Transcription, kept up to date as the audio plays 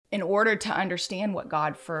in order to understand what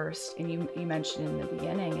God first, and you mentioned in the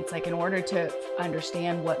beginning, it's like in order to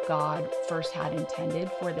understand what God first had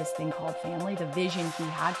intended for this thing called family, the vision he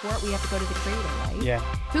had for it, we have to go to the creator, right? Yeah.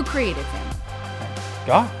 Who created family?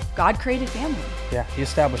 God. God created family. Yeah, he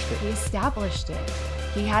established it. He established it.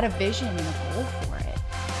 He had a vision and a goal for it.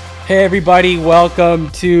 Hey everybody, welcome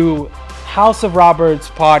to House of Roberts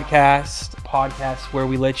podcast where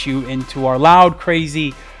we let you into our loud,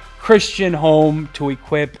 crazy Christian home to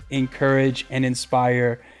equip, encourage, and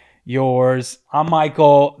inspire yours. I'm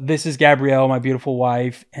Michael. This is Gabrielle, my beautiful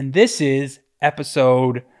wife, and this is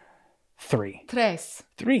episode 3.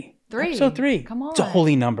 Three. Episode 3. Come on. It's a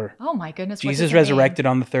holy number. Oh my goodness. Jesus resurrected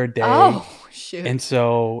on the third day. Oh, shoot. And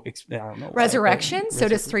so, I don't know. Resurrection? So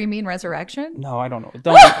does 3 mean resurrection? No, I don't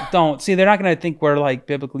know. Don't. See, they're not going to think we're like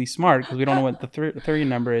biblically smart because we don't know what the third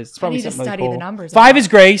number is. It's probably I need to something study really the cool. numbers. 5 is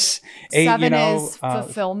grace. 7 is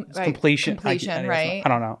fulfillment. It's completion. Completion, right? I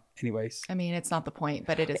don't know. Anyways. I mean, it's not the point,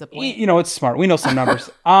 but it is a point. You know, it's smart. We know some numbers.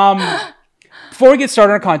 Before we get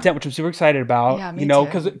started on our content, which I'm super excited about, Yeah, me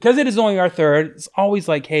because it is only our third, it's always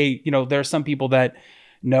like, hey, there are some people that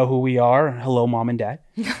know who we are. Hello, mom and dad.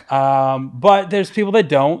 But there's people that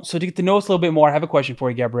don't. So to get to know us a little bit more, I have a question for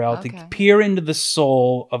you, Gabrielle, Okay. to peer into the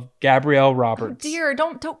soul of Gabrielle Roberts. Oh, dear,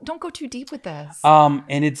 don't go too deep with this.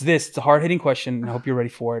 And it's this. It's a hard-hitting question, and I hope you're ready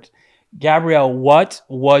for it. Gabrielle, what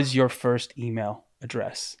was your first email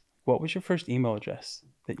address? What was your first email address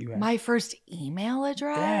that you had? My first email Yeah.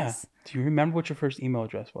 address? Do you remember what your first email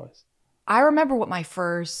address was? I remember what my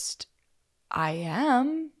first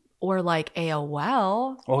IM or like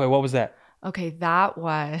AOL. Okay, what was that? Okay, that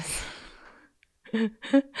was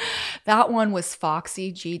that one was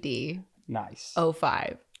Foxy GD Nice.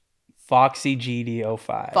 05. Foxy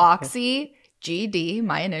GD05. Foxy GD,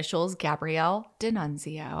 my initials, Gabrielle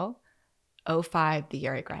D'Annunzio, 05, the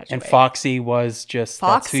year I graduated. And Foxy was just,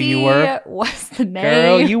 Foxy that's who you were? was the name.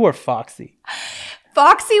 Girl, you were Foxy.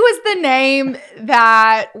 Foxy was the name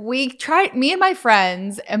that we tried, me and my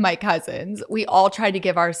friends and my cousins, we all tried to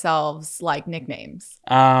give ourselves like nicknames.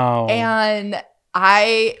 Oh. And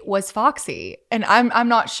I was Foxy, and I'm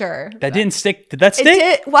not sure. That didn't stick. Did that It stick?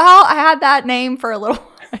 did. Well, I had that name for a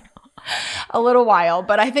little while,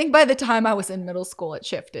 but I think by the time I was in middle school, it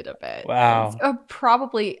shifted a bit. Wow.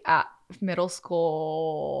 Probably at middle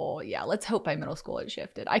school. Yeah, let's hope by middle school it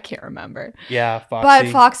shifted. I can't remember. Yeah, Foxy.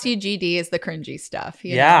 But Foxy GD is the cringy stuff.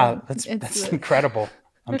 You know? That's It's incredible.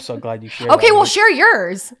 I'm so glad you shared okay, that. well, share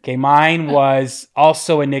yours. Okay, mine was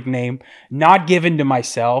also a nickname, not given to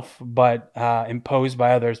myself, but imposed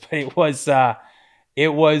by others. But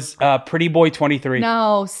it was Pretty Boy 23.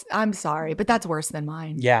 No, I'm sorry, but that's worse than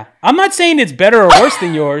mine. Yeah. I'm not saying it's better or worse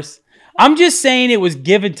than yours. I'm just saying it was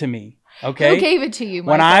given to me. Okay. Who gave it to you,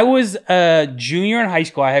 Michael? When I was a junior in high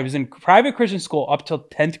school, I was in private Christian school up till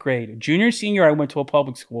 10th grade. Junior and senior, I went to a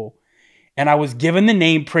public school. And I was given the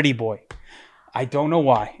name Pretty Boy. I don't know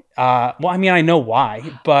why. Well, I mean, I know why,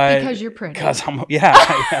 but Because you're pretty. Because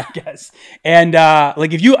I guess. And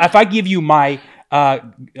if I give you my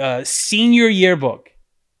senior yearbook,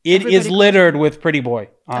 it is littered with Pretty Boy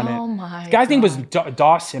on it. Oh my The guy's name was God.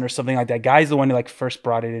 Dawson or something like that. Guy's the one who like first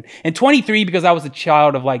brought it in. And 23 because I was a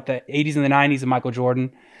child of like the 80s and the 90s of Michael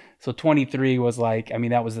Jordan. So 23 was like, I mean,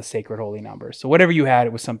 that was the sacred holy number. So whatever you had,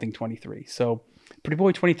 it was something 23. So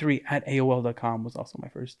prettyboy23 at AOL.com was also my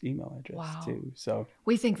first email address too. So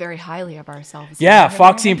We think very highly of ourselves. yeah,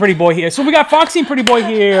 Foxy and Pretty Boy here. So we got Foxy and Pretty Boy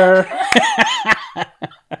here.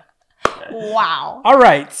 Wow. All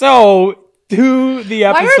right. So to the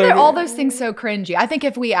episode. Why are all those things so cringy? I think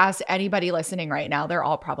if we asked anybody listening right now, they're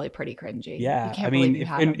all probably pretty cringy. Yeah, You can't I believe mean, you if,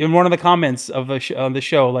 have in, them. in one of the comments of on the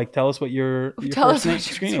show, like, tell us what your Tell first us what name yours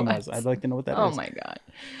screen name was. was. I'd like to know what that is. Oh my God.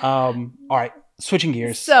 All right, switching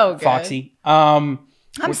gears. So good. Foxy.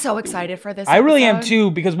 I'm so excited for this I really am episode.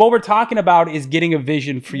 too, because what we're talking about is getting a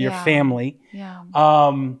vision for your Yeah. family. Yeah.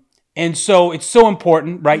 And so it's so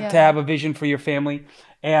important, right, Yeah. to have a vision for your family.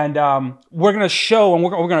 And we're going to show, and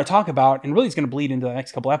we're going to talk about, and really it's going to bleed into the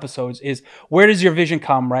next couple episodes, is where does your vision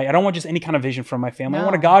come, right? I don't want just any kind of vision from my family. I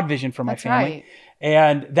want a No. God vision for my That's family. right.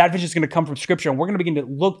 And that vision is going to come from Scripture. And we're going to begin to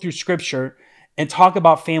look through Scripture and talk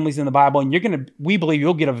about families in the Bible. And we believe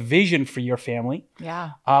you'll get a vision for your family.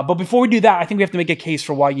 Yeah. But before we do that, I think we have to make a case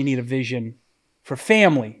for why you need a vision for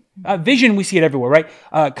family. Vision, we see it everywhere,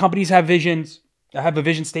 right? Companies have visions, have a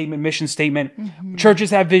vision statement, mission statement. Mm-hmm.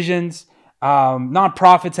 Churches have visions.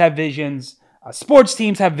 Nonprofits have visions. Sports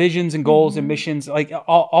teams have visions and goals and missions. Like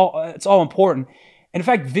it's all important. And in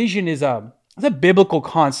fact, vision is it's a biblical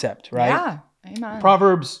concept, right? Yeah. Amen.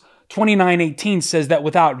 Proverbs 29:18 says that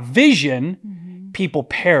without vision, people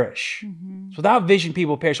perish. So without vision,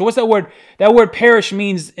 people perish. So what's that word? That word perish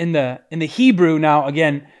means in the Hebrew. Now,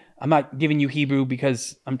 again, I'm not giving you Hebrew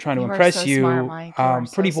because I'm trying to impress so you. Smart, Mike. You are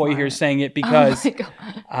so Pretty boy smart. here saying it because Oh my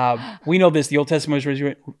God. we know this. The Old Testament was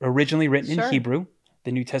originally written Sure. in Hebrew,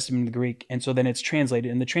 the New Testament in the Greek, and so then it's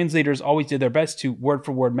translated. And the translators always did their best to word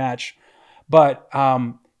for word match. But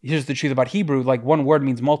here's the truth about Hebrew: like one word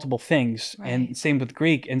means multiple things, and same with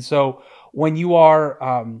Greek. And so when you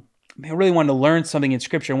are really want to learn something in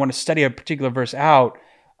Scripture and want to study a particular verse out,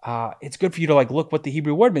 it's good for you to like look what the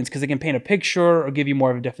Hebrew word means because it can paint a picture or give you more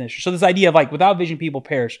of a definition. So this idea of like without vision, people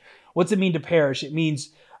perish. What's it mean to perish? It means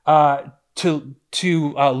to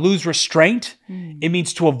lose restraint. It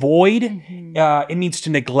means to avoid. It means to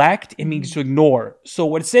neglect. It means to ignore. So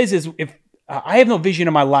what it says is if I have no vision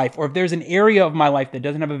in my life, or if there's an area of my life that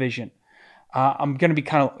doesn't have a vision, I'm going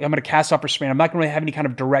to cast off restraint. I'm not going to have any kind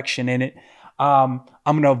of direction in it. I'm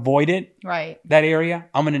going to avoid it. Right. That area.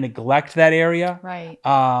 I'm going to neglect that area. Right.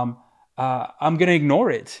 I'm going to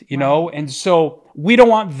ignore it, you know? And so we don't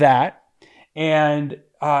want that. And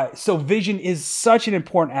so vision is such an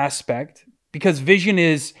important aspect because vision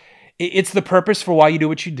it's the purpose for why you do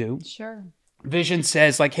what you do. Sure. Vision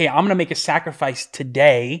says like, hey, I'm going to make a sacrifice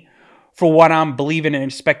today for what I'm believing and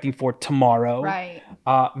expecting for tomorrow. Right.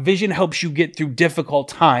 Vision helps you get through difficult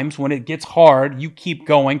times. When it gets hard, you keep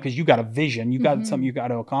going because you got a vision. You got something you got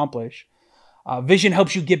to accomplish. Vision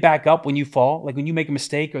helps you get back up when you fall. Like when you make a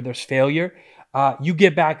mistake or there's failure, you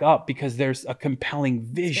get back up because there's a compelling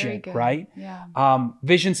vision, right? Yeah.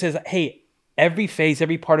 Vision says, hey, every phase,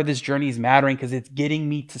 every part of this journey is mattering because it's getting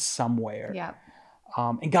me to somewhere. Yeah.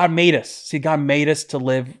 And God made us. See, God made us to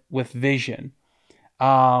live with vision.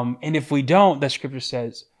 And if we don't, the scripture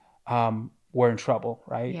says we're in trouble,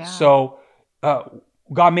 right? Yeah. So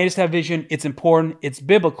God made us to have vision. It's important. It's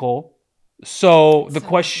biblical. So the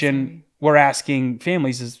question we're asking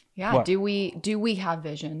families is, what? do we have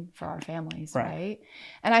vision for our families, right?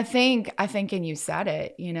 And I think, and you said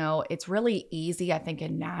it, you know, it's really easy, I think,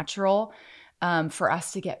 and natural for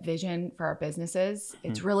us to get vision for our businesses.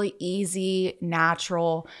 It's really easy,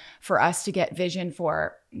 natural for us to get vision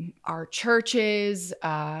for our churches,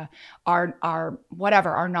 our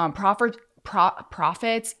whatever, our nonprofit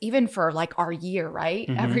profits, even for like our year, right?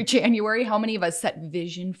 Every January, how many of us set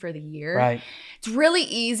vision for the year? Right. It's really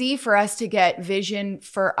easy for us to get vision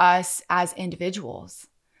for us as individuals.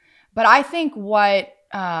 But I think what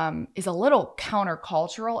is a little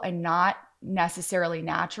countercultural and not necessarily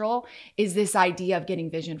natural is this idea of getting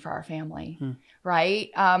vision for our family, right?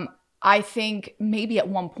 I think maybe at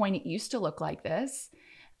one point it used to look like this.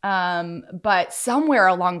 But somewhere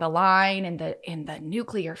along the line in the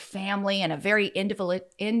nuclear family and a very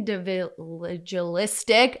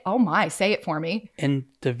individualistic, oh my, say it for me.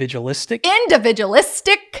 Individualistic?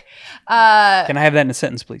 Individualistic. Can I have that in a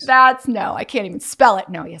sentence, please? No, I can't even spell it.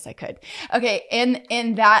 No, yes, I could. Okay.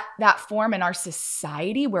 In that form in our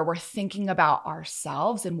society where we're thinking about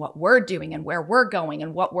ourselves and what we're doing and where we're going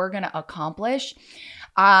and what we're going to accomplish.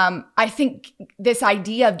 I think this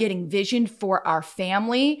idea of getting vision for our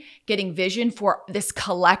family, getting vision for this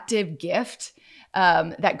collective gift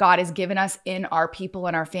that God has given us in our people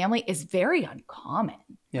and our family is very uncommon,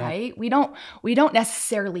 right? We don't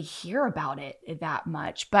necessarily hear about it that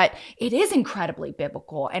much, but it is incredibly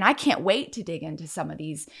biblical. And I can't wait to dig into some of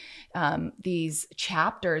these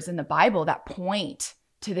chapters in the Bible that point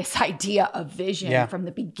to this idea of vision from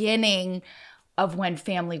the beginning of when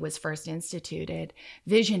family was first instituted.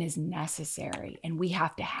 Vision is necessary and we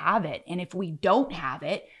have to have it. And if we don't have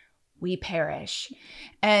it, we perish.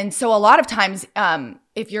 And so a lot of times,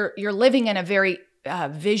 if you're living in a very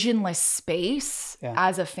visionless space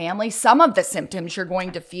as a family, some of the symptoms you're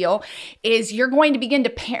going to feel is you're going to begin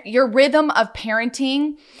to your rhythm of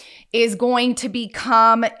parenting is going to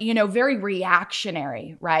become, very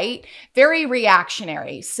reactionary, right? Very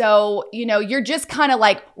reactionary. So, you're just kind of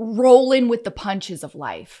like rolling with the punches of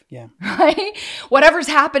life. Yeah. Right? Whatever's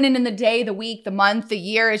happening in the day, the week, the month, the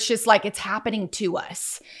year, it's just like it's happening to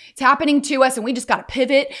us. It's happening to us and we just got to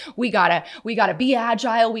pivot. We got to be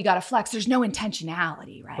agile. We got to flex. There's no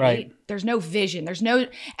intentionality, right? There's no vision. There's no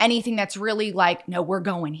anything that's really like, no, we're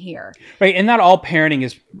going here. Right. And not all parenting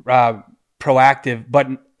is proactive, but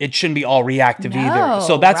it shouldn't be all reactive either.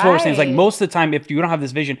 So that's what we're saying. It's like most of the time, if you don't have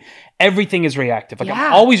this vision, everything is reactive. Like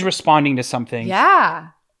I'm always responding to something. Yeah.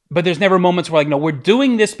 But there's never moments where like, no, we're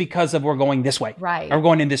doing this because we're going this way. Right. Or we're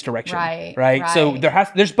going in this direction. Right. So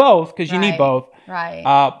there's both because you need both.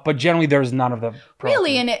 Right. But generally there's none of them.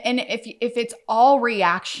 Really. And if it's all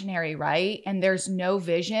reactionary, right? And there's no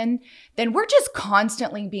vision, then we're just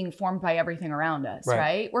constantly being formed by everything around us,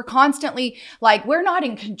 right? We're constantly like, we're not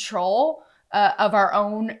in control of our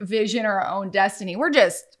own vision or our own destiny. We're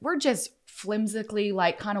just flimsily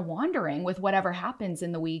like kind of wandering with whatever happens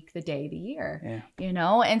in the week, the day, the year, you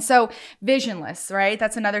know? And so visionless, right?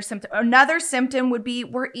 That's another symptom. Another symptom would be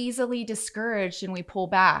we're easily discouraged and we pull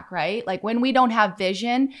back, right? Like when we don't have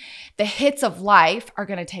vision, the hits of life are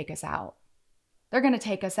going to take us out. They're going to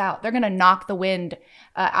take us out. They're going to knock the wind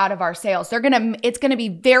out of our sails. It's going to be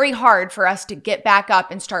very hard for us to get back up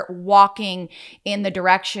and start walking in the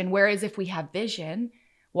direction. Whereas if we have vision,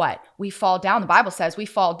 what? We fall down. The Bible says we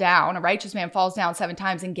fall down. A righteous man falls down 7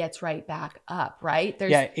 times and gets right back up, right?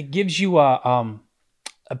 It gives you a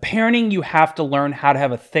parenting, you have to learn how to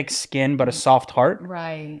have a thick skin but a soft heart.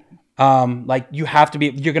 Right. Like you have to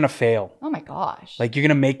you're going to fail. Oh my gosh. Like you're going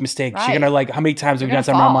to make mistakes. Right. You're going to like, how many times have we done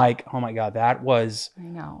something? I'm like, oh my God, that was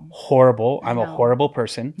horrible. I'm a horrible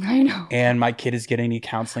person. I know. And my kid is getting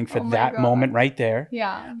counseling for that moment right there.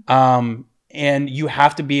 Yeah. And you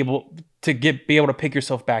have to be able to pick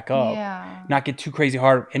yourself back up, not get too crazy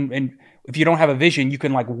hard. And if you don't have a vision, you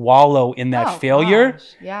can like wallow in that failure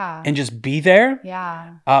and just be there.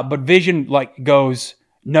 Yeah. But vision like goes,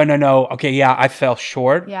 no. Okay. Yeah. I fell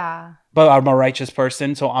short. Yeah. But I'm a righteous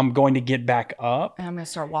person. So I'm going to get back up. And I'm going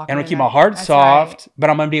to start walking. And I'm going to keep my heart soft,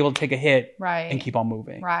 but I'm going to be able to take a hit and keep on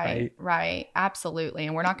moving. Right. Absolutely.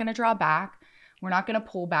 And we're not going to draw back. We're not going to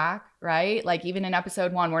pull back, right? Like even in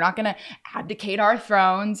episode 1, we're not going to abdicate our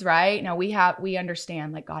thrones, right? No, we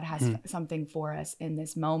understand like God has something for us in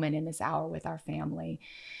this moment, in this hour with our family.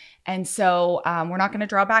 And so we're not going to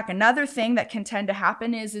draw back. Another thing that can tend to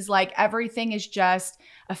happen is like everything is just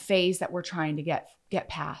a phase that we're trying to get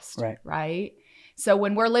past, right? So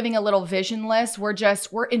when we're living a little visionless,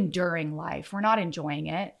 we're enduring life. We're not enjoying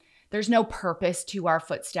it. There's no purpose to our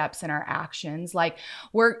footsteps and our actions. Like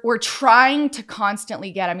we're trying to constantly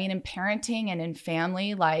in parenting and in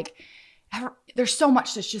family, like there's so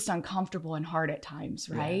much that's just uncomfortable and hard at times,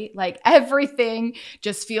 right? Like everything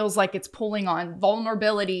just feels like it's pulling on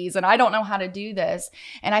vulnerabilities and I don't know how to do this.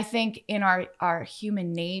 And I think in our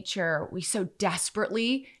human nature, we so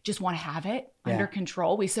desperately just want to have it under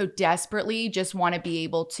control. We so desperately just want to be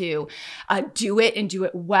able to do it and do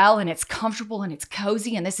it well. And it's comfortable and it's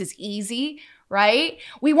cozy and this is easy, right?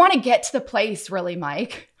 We want to get to the place really,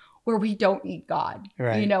 Mike, where we don't need God,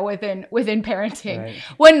 you know, within parenting. Right.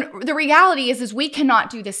 When the reality is we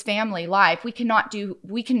cannot do this family life. We cannot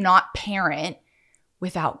parent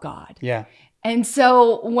without God. Yeah. And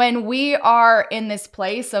so when we are in this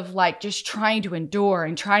place of like just trying to endure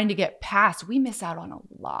and trying to get past, we miss out on a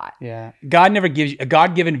lot. Yeah. God never gives you a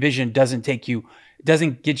God-given vision doesn't get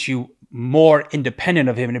you more independent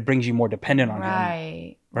of him, and it brings you more dependent on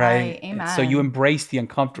him. Right. Amen. So you embrace the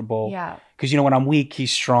uncomfortable. Yeah. Because, you know, when I'm weak,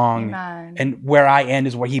 he's strong. Amen. And where I end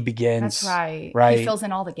is where he begins. That's right. Right. He fills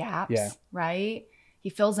in all the gaps. Yeah. Right. He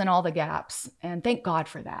fills in all the gaps. And thank God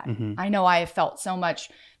for that. Mm-hmm. I know I have felt so much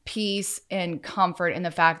peace and comfort in the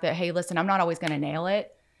fact that, hey, listen, I'm not always going to nail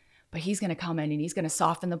it, but he's going to come in and he's going to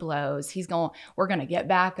soften the blows. We're going to get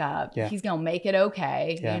back up. Yeah. He's going to make it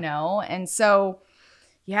okay, you know? And so,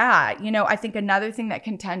 yeah, you know, I think another thing that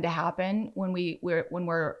can tend to happen when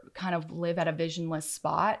we're kind of live at a visionless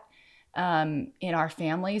spot in our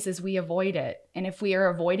families is we avoid it. And if we are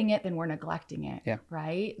avoiding it, then we're neglecting it,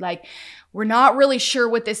 right? Like we're not really sure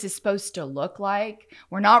what this is supposed to look like.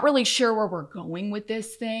 We're not really sure where we're going with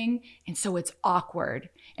this thing. And so it's awkward.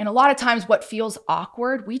 And a lot of times what feels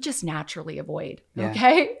awkward, we just naturally avoid,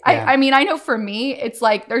 okay? Yeah. I mean, I know for me, it's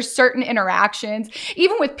like there's certain interactions,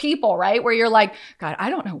 even with people, right? Where you're like, God, I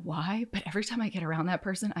don't know why, but every time I get around that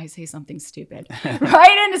person, I say something stupid, right?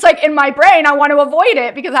 And it's like in my brain, I want to avoid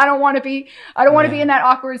it because I don't want to be in that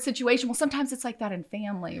awkward situation. Well, sometimes it's like that in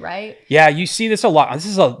family, right? Yeah, you see this a lot. This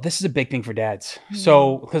is a big thing for dads. Mm-hmm.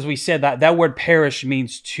 So, because we said that word perish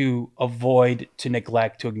means to avoid, to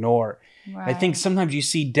neglect, to ignore. Right. I think sometimes you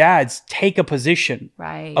see dads take a position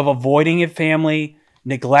of avoiding it, family,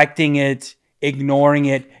 neglecting it, ignoring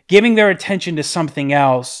it, giving their attention to something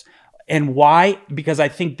else. And why? Because I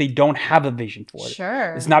think they don't have a vision for it.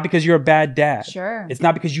 Sure. It's not because you're a bad dad. Sure. It's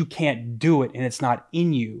not because you can't do it and it's not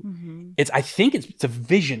in you. Mm-hmm. I think it's a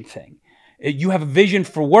vision thing. You have a vision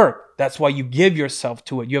for work. That's why you give yourself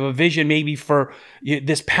to it. You have a vision maybe for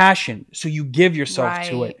this passion. So you give yourself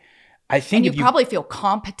to it. I think and you probably feel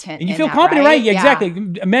competent. And you feel competent, right? Yeah, exactly.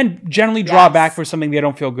 Men generally draw back for something they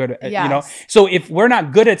don't feel good at, you know? So if we're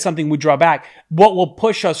not good at something, we draw back. What will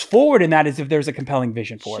push us forward in that is if there's a compelling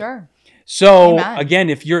vision for it. Sure. So again,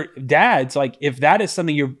 if you're dads, like if that is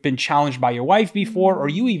something you've been challenged by your wife before, or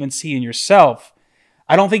you even see in yourself,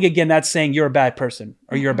 I don't think, again, that's saying you're a bad person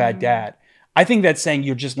or you're a bad dad. I think that's saying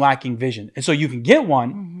you're just lacking vision. And so you can get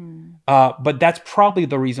one. But that's probably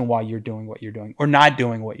the reason why you're doing what you're doing or not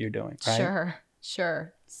doing what you're doing, right?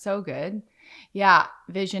 Sure. So good. Yeah,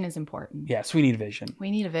 vision is important. Yes, we need vision.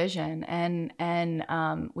 We need a vision, and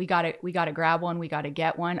we gotta grab one. We gotta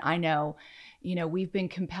get one. I know, we've been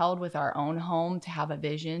compelled with our own home to have a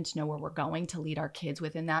vision, to know where we're going, to lead our kids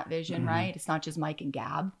within that vision. Right? It's not just Mike and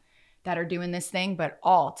Gab that are doing this thing, but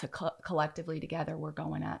all collectively together, we're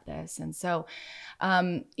going at this. And so,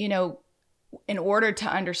 in order to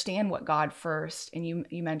understand what God first, and you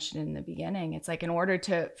mentioned in the beginning, it's like in order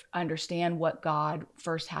to understand what God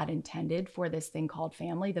first had intended for this thing called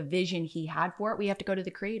family, the vision he had for it, we have to go to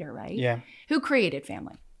the creator, right? Yeah. Who created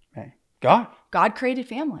family? Okay. God. God created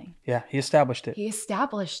family. Yeah, he established it. He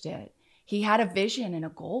established it. He had a vision and a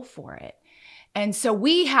goal for it. And so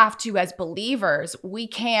we have to, as believers, we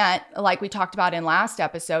can't, like we talked about in last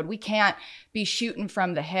episode, we can't be shooting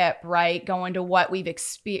from the hip, right? Going to what we've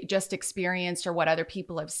just experienced or what other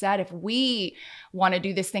people have said. If we want to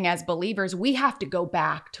do this thing as believers, we have to go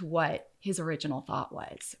back to what his original thought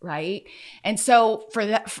was, right? And so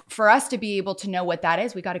for us to be able to know what that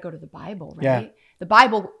is, we got to go to the Bible, right? Yeah. The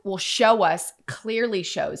Bible will clearly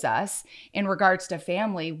shows us in regards to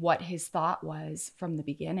family what his thought was from the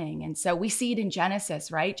beginning. And so we see it in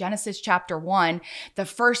Genesis, right? Genesis chapter 1, the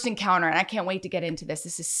first encounter, and I can't wait to get into this.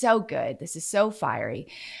 This is so good. This is so fiery.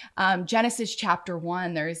 Genesis chapter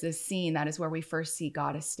 1, there is this scene that is where we first see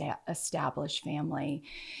God establish family.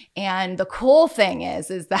 And the cool thing is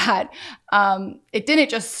that it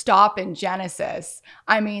didn't just stop in Genesis.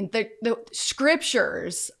 I mean, the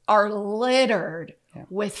scriptures are littered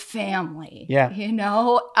with family,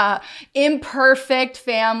 imperfect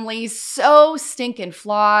families, so stinking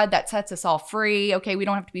flawed that sets us all free. Okay, we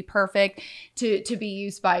don't have to be perfect to be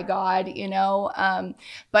used by God,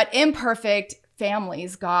 but imperfect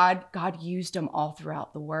families, God used them all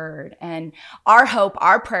throughout the word. And our hope,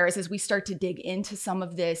 our prayers, as we start to dig into some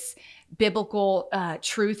of this biblical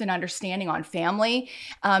truth and understanding on family,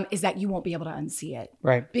 is that you won't be able to unsee it.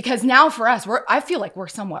 Right. Because now for us, I feel like we're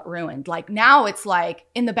somewhat ruined. Like now it's like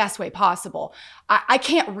in the best way possible. I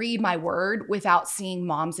can't read my word without seeing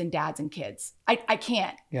moms and dads and kids. I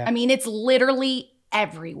can't. Yeah. I mean, it's literally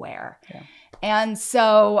everywhere. Yeah. And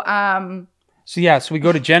so... So we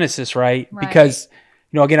go to Genesis, right? Because,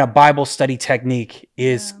 again, a Bible study technique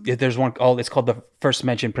is, there's one called, it's called the first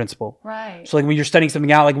mention principle. Right. So like when you're studying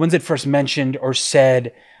something out, like when's it first mentioned or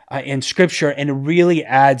said in scripture, and it really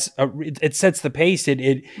adds, it sets the pace.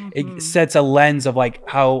 It sets a lens of like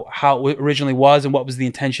how it originally was and what was the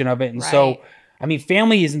intention of it. And so, I mean,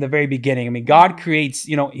 family is in the very beginning. I mean, God creates,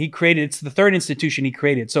 he created, it's the third institution he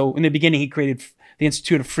created. So in the beginning, he created the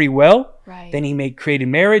Institute of Free Will. Right. Then he created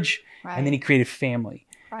marriage. Right. And then he created family.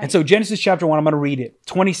 Right. And so Genesis chapter 1, I'm going to read it,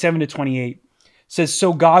 27 to 28, says,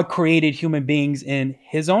 "So God created human beings in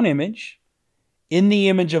his own image. In the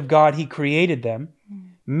image of God, he created them.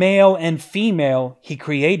 Male and female, he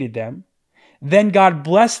created them. Then God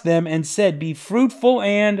blessed them and said, 'Be fruitful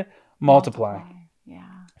and multiply.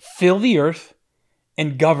 Fill the earth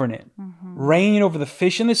and govern it. Reign over the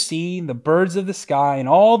fish in the sea, the birds of the sky, and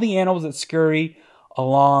all the animals that scurry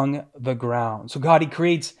along the ground.'" So God, he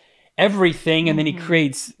creates everything, and then he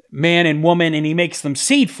creates man and woman, and he makes them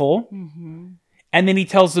seedful, and then he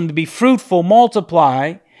tells them to be fruitful,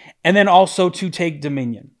 multiply, and then also to take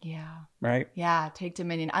dominion. Yeah. Right? Yeah, take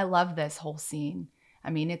dominion. I love this whole scene. I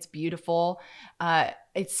mean, it's beautiful.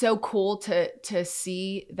 It's so cool to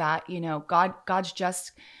see that, God's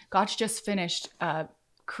just finished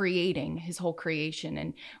creating his whole creation.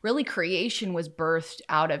 And really creation was birthed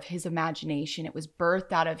out of his imagination. It was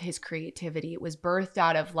birthed out of his creativity. It was birthed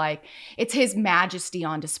out of it's his majesty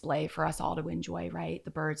on display for us all to enjoy, right?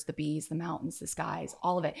 The birds, the bees, the mountains, the skies,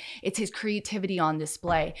 all of it. It's his creativity on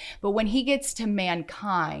display. But when he gets to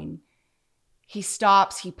mankind, he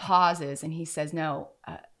stops, he pauses, and he says, no,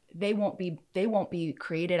 they won't be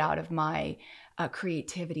created out of my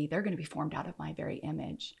creativity. They're going to be formed out of my very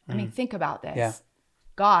image. I mean, think about this. Yeah.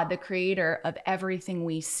 God, the creator of everything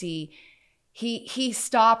we see, he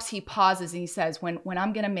stops, he pauses, and he says, when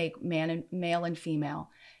I'm going to make male and female,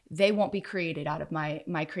 they won't be created out of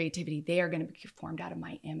my creativity. They are going to be formed out of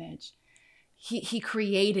my image. He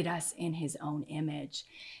created us in his own image.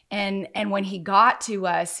 And when he got to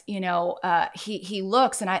us, he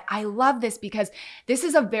looks, and I love this because this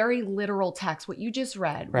is a very literal text. What you just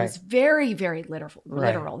read was very, very literal.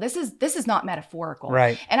 Right. This is not metaphorical.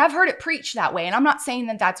 Right. And I've heard it preached that way. And I'm not saying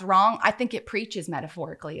that that's wrong. I think it preaches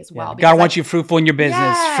metaphorically as well. God wants you fruitful in your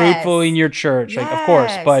business, fruitful in your church, of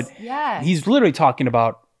course. But he's literally talking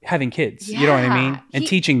about having kids, you know what I mean? And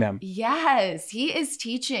teaching them. Yes, he is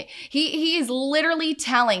teaching. He is literally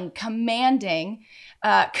commanding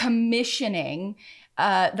commissioning,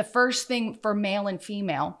 the first thing for male and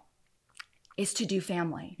female is to do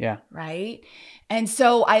family. Yeah. Right. And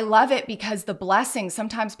so I love it because the blessing,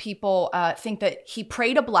 sometimes people think that he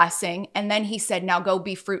prayed a blessing and then he said, now go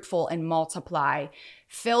be fruitful and multiply,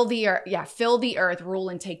 fill the earth, rule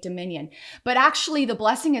and take dominion. But actually the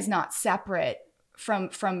blessing is not separate from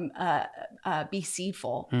be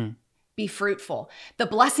seedful. Be fruitful. The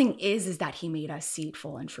blessing is that he made us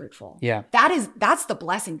seedful and fruitful. Yeah. That's the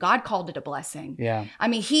blessing. God called it a blessing. Yeah. I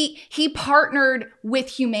mean, he partnered with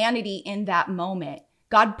humanity in that moment.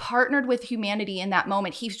 God partnered with humanity in that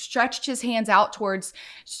moment. He stretched his hands out towards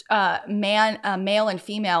male and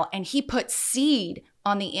female, and he put seed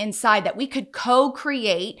on the inside that we could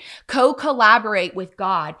co-create, co-collaborate with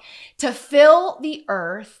God to fill the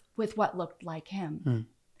earth with what looked like him.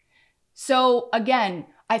 So again,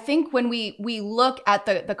 I think when we look at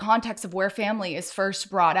the context of where family is first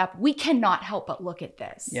brought up, we cannot help but look at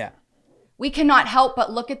this. Yeah. We cannot help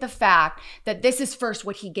but look at the fact that this is first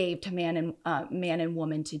what he gave to man and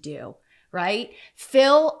woman to do, right?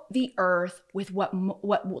 Fill the earth with what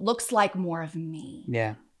looks like more of me.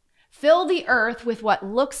 Yeah. Fill the earth with what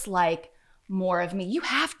looks like more of me. You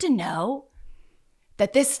have to know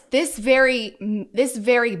that this very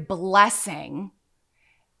blessing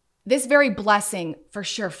for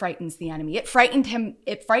sure frightens the enemy. It frightened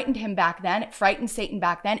him back then. It frightened Satan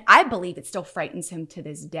back then. I believe it still frightens him to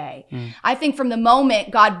this day. I think from the moment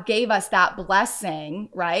God gave us that blessing,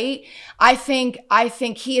 right? I think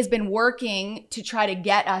he has been working to try to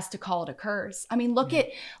get us to call it a curse. I mean, look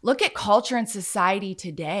at culture and society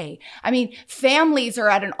today. I mean, families are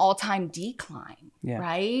at an all-time decline. Yeah.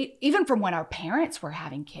 Right? Even from when our parents were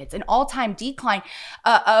having kids, an all-time decline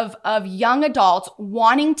of young adults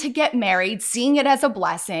wanting to get married, seeing it as a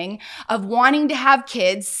blessing, of wanting to have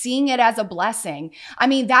kids, seeing it as a blessing. I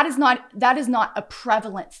mean, that is not a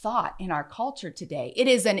prevalent thought in our culture today. It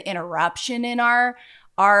is an interruption in our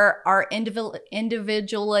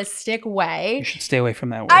individualistic way. You should stay away from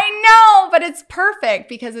that word. I know, but it's perfect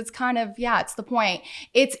because it's kind of, it's the point.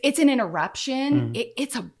 It's an interruption.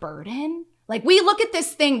 It's a burden. Like we look at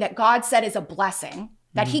this thing that God said is a blessing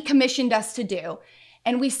that he commissioned us to do,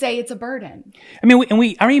 and we say it's a burden. I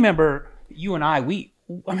mean, I remember you and we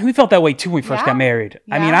felt that way too when we first got married.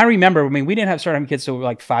 Yeah. I mean, I remember, we didn't start having kids till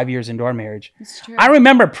like 5 years into our marriage. It's true. I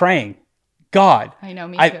remember praying, God, I know,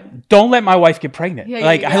 me too. Don't let my wife get pregnant.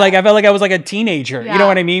 I felt like I was like a teenager. You know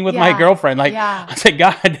what I mean? With my girlfriend. I said,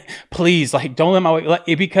 God, please, don't let my wife,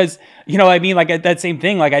 because you know what I mean? That same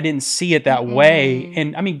thing, I didn't see it that way.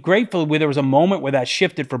 And I mean, gratefully, there was a moment where that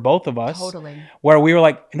shifted for both of us. Totally. Where we were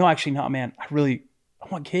like, no, actually, no, man, I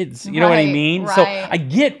want kids. You know what I mean? Right.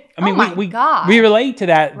 So we relate to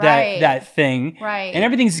that thing. Right. And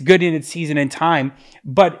everything's good in its season and time.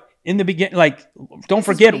 But in the beginning, don't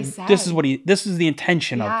forget, this is the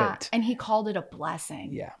intention of it. And he called it a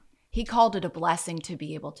blessing. Yeah. He called it a blessing to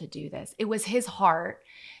be able to do this. It was his heart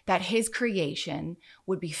that his creation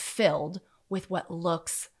would be filled with what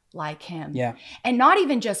looks like him. Yeah. And not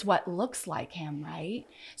even just what looks like him, right?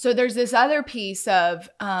 So there's this other piece of,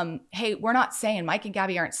 hey, we're not saying, Mike and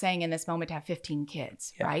Gabby aren't saying in this moment to have 15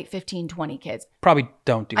 kids, right? 15, 20 kids. Probably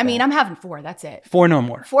don't do that. I mean, I'm having 4, that's it. 4 no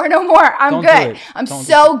more. 4 no more. I'm good. I'm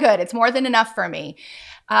so good. It's more than enough for me.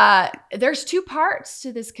 There's 2 parts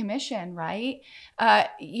to this commission, right?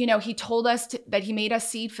 He told us that he made us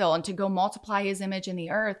seedful and to go multiply his image in the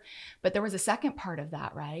earth. But there was a second part of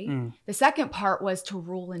that, right? The second part was to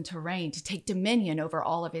rule and to reign, to take dominion over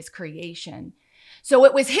all of his creation. So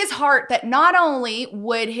it was his heart that not only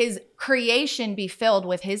would his creation be filled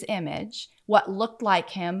with his image, what looked like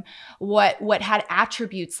him, what had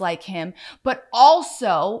attributes like him, but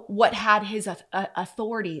also what had his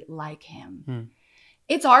authority like him.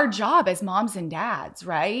 It's our job as moms and dads,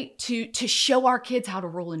 right? To show our kids how to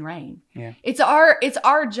rule and reign. Yeah. It's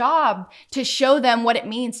our job to show them what it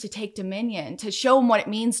means to take dominion, to show them what it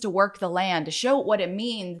means to work the land, to show what it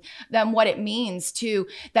means to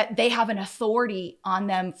that they have an authority on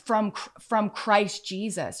them from Christ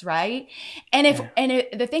Jesus, right? And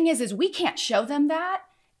the thing is we can't show them that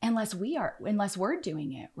unless we're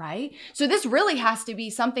doing it, right? So this really has to be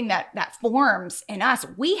something that forms in us.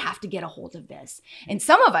 We have to get a hold of this. And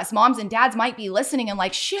some of us, moms and dads, might be listening and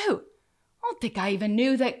like, shoot, I don't think I even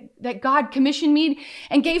knew that God commissioned me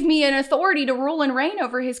and gave me an authority to rule and reign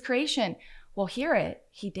over his creation. Well, hear it.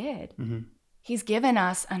 He did. Mm-hmm. He's given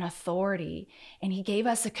us an authority, and he gave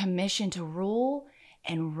us a commission to rule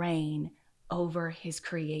and reign over his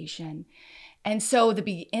creation. And so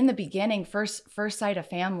in the beginning, first sight of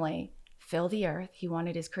family, fill the earth. He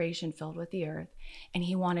wanted his creation filled with the earth, and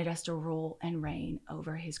he wanted us to rule and reign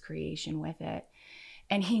over his creation with it.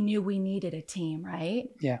 And he knew we needed a team, right?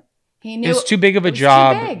 Yeah. He knew It was too big of a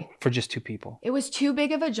job for just 2 people. It was too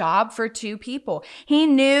big of a job for 2 people. He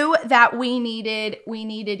knew that we needed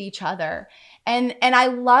each other. And I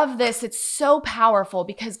love this. It's so powerful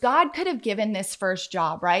because God could have given this first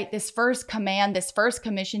job, right? This first command, this first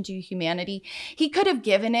commission to humanity. He could have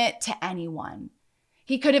given it to anyone.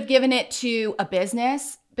 He could have given it to a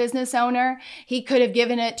business owner. He could have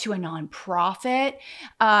given it to a nonprofit.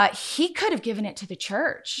 He could have given it to the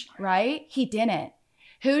church, right? He didn't.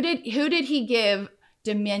 Who did he give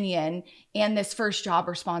dominion and this first job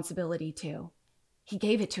responsibility to? He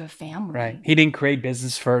gave it to a family. Right. He didn't create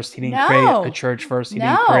business first. He didn't create a church first. He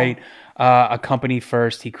didn't create a company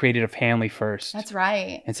first. He created a family first. That's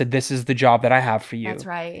right. And said, this is the job that I have for you. That's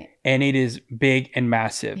right. And it is big and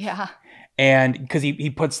massive. Yeah. And because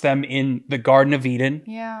he puts them in the Garden of Eden.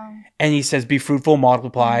 Yeah. And he says, be fruitful,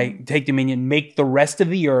 multiply, take dominion, make the rest of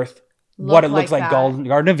the earth what it looks like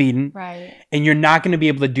Garden of Eden. Right. And you're not going to be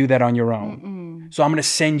able to do that on your own. So I'm going to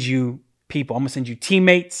send you people. I'm going to send you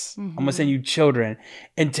teammates. I'm going to send you children.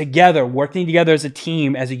 And together, working together as a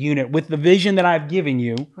team, as a unit, with the vision that I've given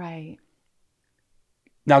you. Right.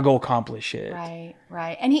 Now go accomplish it. Right,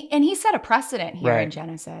 right. And he set a precedent here in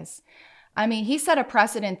Genesis. I mean, he set a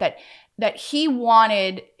precedent that he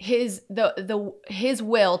wanted his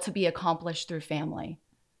will to be accomplished through family.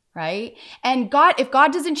 Right? And God, if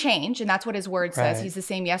God doesn't change, and that's what his word says, he's the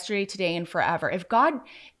same yesterday, today, and forever. If God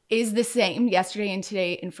is the same yesterday and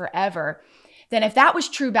today and forever, then if that was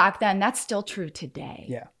true back then, that's still true today.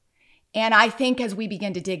 Yeah. And I think as we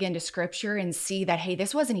begin to dig into scripture and see that, hey,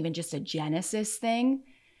 this wasn't even just a Genesis thing.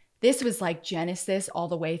 This was like Genesis all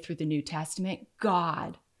the way through the New Testament.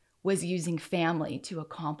 God was using family to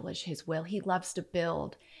accomplish his will. He loves to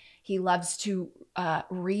build. He loves to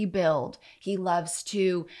rebuild. He loves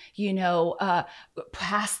to,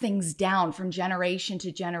 pass things down from generation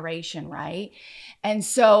to generation, right? And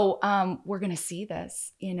so we're going to see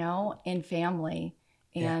this, in family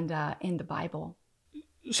and in the Bible.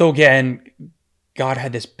 So again, God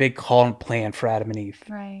had this big call and plan for Adam and Eve,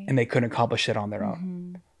 right? And they couldn't accomplish it on their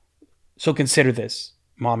own. So consider this: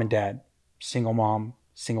 mom and dad, single mom,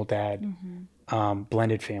 single dad,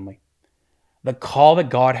 blended family. The call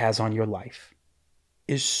that God has on your life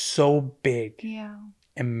is so big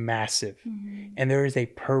and massive. And there is a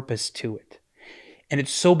purpose to it. And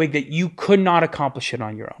it's so big that you could not accomplish it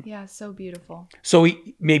on your own. Yeah, so beautiful. So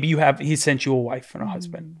he sent you a wife and a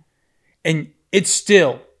husband. And it's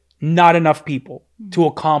still not enough people to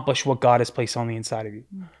accomplish what God has placed on the inside of you.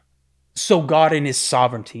 So God, in his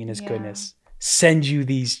sovereignty and his goodness, sends you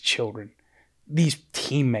these children, these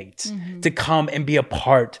teammates to come and be a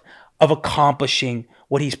part of accomplishing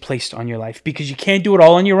what he's placed on your life, because you can't do it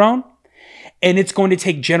all on your own. And it's going to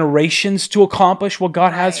take generations to accomplish what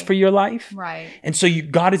God has for your life. Right. And so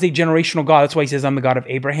God is a generational God. That's why he says, I'm the God of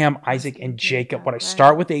Abraham, Isaac, and Jacob. But I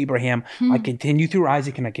start with Abraham, I continue through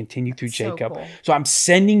Isaac, and I continue through Jacob. Cool. So I'm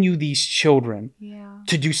sending you these children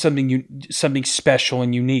to do something special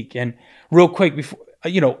and unique. And real quick, before I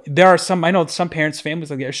know some parents, families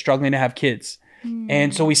like that are struggling to have kids.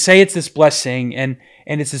 And so we say it's this blessing and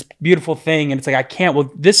it's this beautiful thing. And it's like, I can't.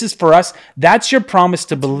 Well, this is for us. That's your promise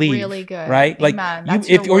to believe. Really good. Right? Amen. Like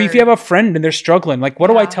if you have a friend and they're struggling, like, what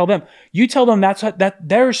do I tell them? You tell them that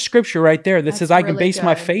there's scripture right there that says I can base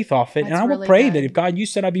my faith off it. And I will pray that if God, you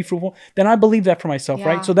said I'd be fruitful, then I believe that for myself.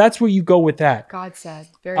 Right? So that's where you go with that. God said,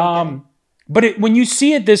 very good. But when you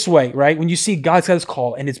see it this way, right? When you see God's got his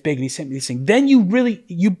call and it's big and he sent me these things, then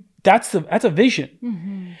that's a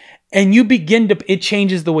vision. And you begin it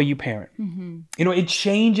changes the way you parent. It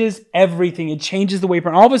changes everything. It changes the way you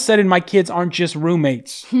parent. All of a sudden, my kids aren't just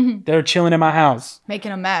roommates. They're chilling in my house.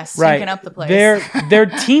 Making a mess. Right. Stinking up the place. They're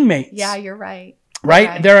teammates. Yeah, you're right.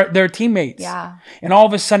 Right? They're teammates. Yeah. And all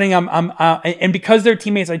of a sudden and because they're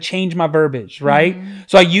teammates, I change my verbiage, right?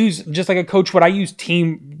 So I use, just like a coach would, I use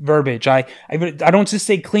team verbiage. I don't just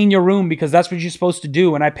say clean your room because that's what you're supposed to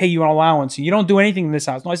do and I pay you an allowance. You don't do anything in this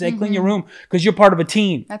house. No, I say clean your room because you're part of a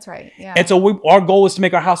team. That's right. Yeah. And so our goal is to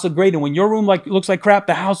make our house look great. And when your room looks like crap,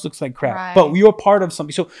 the house looks like crap. Right. But you're part of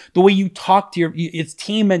something. So the way you talk to it's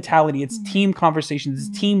team mentality, it's team conversations,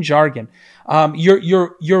 it's team jargon.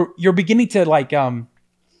 You're beginning to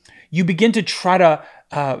you begin to try to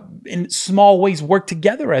in small ways work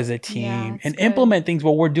together as a team and implement things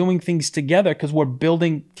while we're doing things together because we're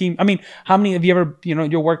building team. I mean, how many of you ever,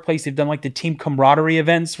 your workplace, they've done like the team camaraderie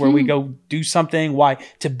events where we go do something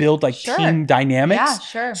to build team dynamics. Yeah,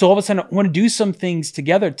 sure. So all of a sudden I want to do some things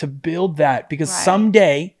together to build that because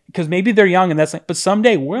someday because maybe they're young and that's like, but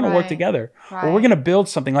someday we're going to work Right. together or Right. we're going to build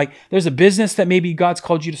something. Like there's a business that maybe God's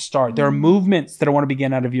called you to start. There are movements that I want to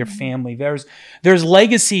begin out of your family. There's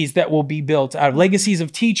legacies that will be built out of legacies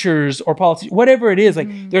of teachers or politicians, whatever it is. Like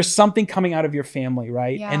there's something coming out of your family,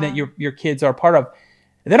 right? And that Yeah. your kids are part of.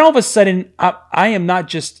 And then all of a sudden, I am not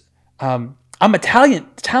just, I'm a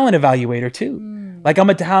talent evaluator too. Like I'm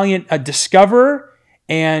a discoverer,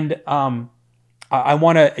 and I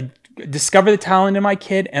want to discover the talent in my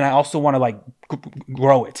kid, and I also want to like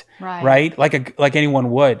grow it, right? Like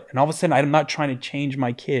anyone would. And all of a sudden, I'm not trying to change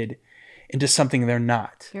my kid into something they're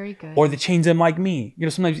not, Very good. or to change them like me. You know,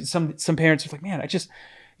 sometimes some parents are like, man, I just,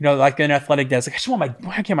 you know, like an athletic dad's like,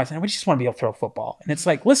 why can't my son? I just want to be able to throw a football. And it's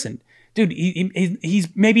like, listen, dude,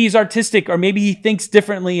 he's artistic, or maybe he thinks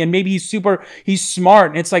differently, and maybe he's smart.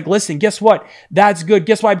 And it's like, listen, guess what? That's good.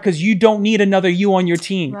 Guess why? Because you don't need another you on your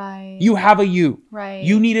team. Right. You have a you. Right.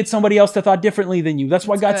 You needed somebody else that thought differently than you. That's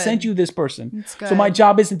why God good. sent you this person. That's good. So my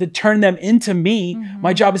job isn't to turn them into me.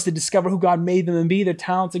 My job is to discover who God made them and be, their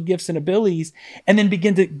talents and gifts and abilities, and then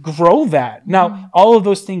begin to grow that. Now, all of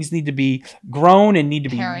those things need to be grown and need to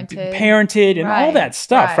be parented and all that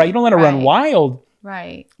stuff, right? You don't let it run wild.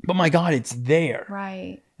 Right. But my God, it's there.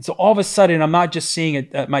 Right. And so all of a sudden, I'm not just seeing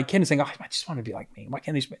it at my kid and saying, oh, I just want to be like me. Why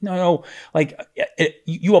can't they? No. Like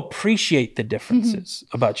you appreciate the differences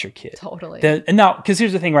about your kid. Totally. And now, because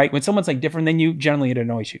here's the thing, right? When someone's like different than you, generally it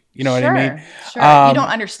annoys you. You know what I mean? Sure. You don't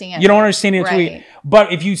understand. You don't understand it. Right.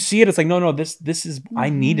 But if you see it, it's like, no, this is,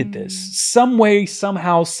 I needed this. Some way,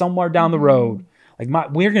 somehow, somewhere down the road. Like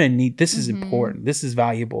we're going to need, this is important. This is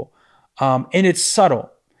valuable. And it's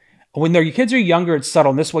subtle. When your kids are younger, it's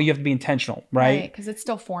subtle. And this way you have to be intentional, right? Because it's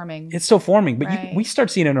still forming. It's still forming. But we start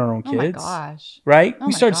seeing it in our own kids. Oh my gosh. Right? Oh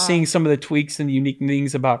we my start gosh. seeing some of the tweaks and the unique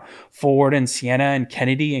things about Ford and Sienna and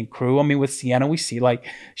Kennedy and Crew. I mean, with Sienna, we see like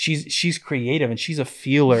she's creative and she's a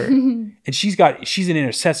feeler. And she's an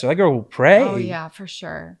intercessor. That girl will pray. Oh yeah, for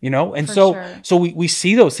sure. You know? And For so sure. so we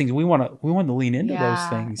see those things. We want to lean into those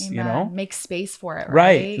things, Amen. you know? Make space for it,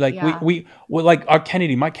 Right. right? Like we like our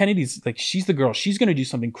Kennedy. My Kennedy's like, she's the girl. She's going to do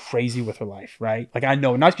something crazy with her life, right? Like I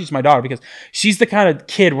know, not just my daughter, because she's the kind of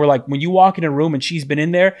kid where like when you walk in a room and she's been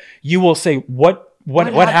in there, you will say, what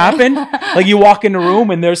happened? Like you walk in the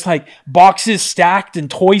room and there's like boxes stacked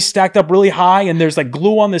and toys stacked up really high, and there's like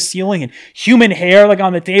glue on the ceiling and human hair like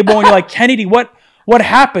on the table, and you're like, Kennedy, what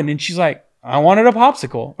happened? And she's like, I wanted a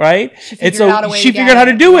popsicle, right? She figured out how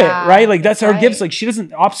to do it, right? Like that's her right. gifts. Like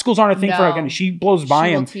obstacles aren't a thing for her. And she blows by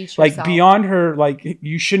She will him, teach like herself. beyond her. Like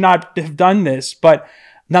you should not have done this, but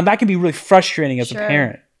now that can be really frustrating as a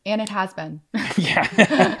parent. And it has been.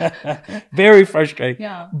 Yeah, very frustrating.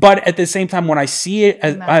 Yeah. But at the same time, when I see it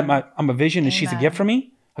as I'm a vision and she's a gift for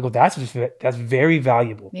me, I go, that's very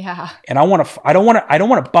valuable. Yeah. And I don't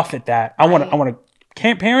want to buffet that. I want to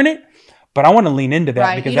can't parent it, but I want to lean into that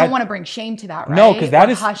Right. because You don't want to bring shame to that, right? no, because that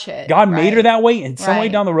is hush it. God made her Right. that way, and some way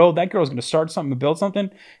Right. down the road, that girl's going to start something, build something,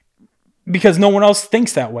 because no one else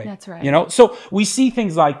thinks that way. That's right. You know, so we see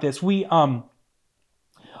things like this. We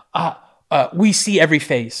see every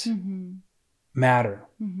phase matter,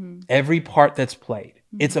 every part that's played.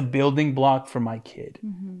 It's a building block for my kid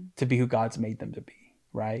to be who God's made them to be,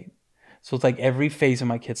 right? So it's like every phase of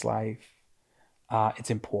my kid's life, it's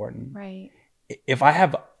important. Right.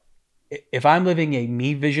 If I'm living a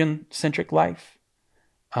me vision centric life,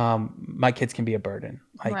 my kids can be a burden.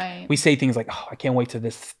 Like we say things like, "Oh, I can't wait till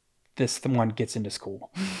this one gets into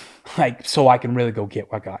school," like so I can really go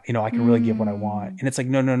get what I got. You know, I can really get what I want. And it's like,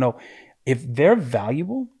 no. If they're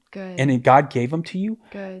valuable, Good. and God gave them to you,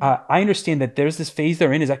 Good. I understand that there's this phase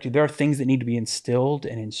they're in. Is actually there are things that need to be instilled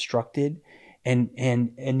and instructed, and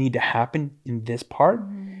need to happen in this part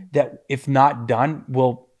that if not done,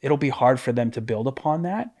 it'll be hard for them to build upon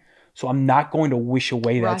that. So I'm not going to wish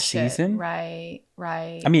away that season. Right.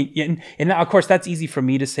 I mean, and of course that's easy for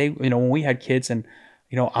me to say, you know, when we had kids and,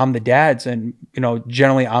 you know, I'm the dad's and, you know,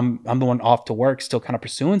 generally I'm the one off to work, still kind of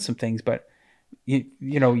pursuing some things, but you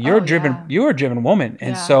know, you're a driven woman.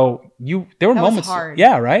 And so there were moments. Hard.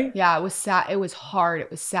 Yeah. Right. Yeah. It was it was hard. It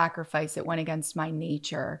was sacrifice. It went against my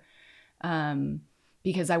nature.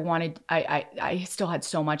 Because I still had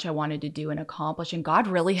so much I wanted to do and accomplish. And God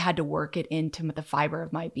really had to work it into the fiber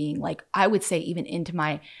of my being. Like I would say even into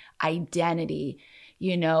my identity,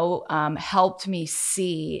 you know, helped me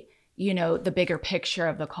see, you know, the bigger picture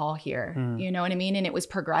of the call here, you know what I mean? And it was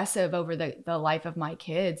progressive over the life of my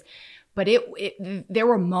kids. But there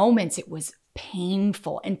were moments it was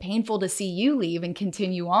painful to see you leave and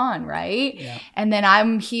continue on. Right. Yeah. And then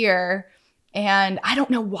I'm here. And I don't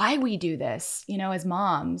know why we do this, you know, as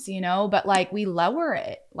moms, you know, but like we lower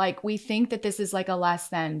it. Like we think that this is like a less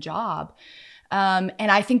than job. And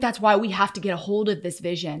I think that's why we have to get a hold of this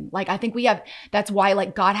vision. Like, I think that's why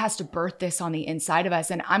like God has to birth this on the inside of us.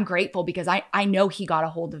 And I'm grateful because I know he got a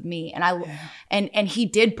hold of me, and he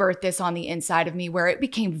did birth this on the inside of me, where it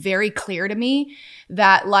became very clear to me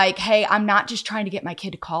that like, hey, I'm not just trying to get my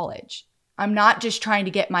kid to college. I'm not just trying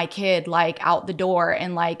to get my kid like out the door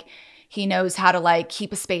and like, he knows how to like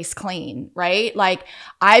keep a space clean, right? Like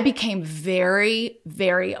I became very,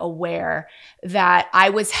 very aware that I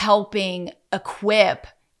was helping equip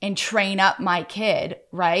and train up my kid,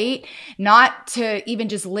 right? Not to even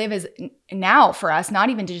just live as now for us, not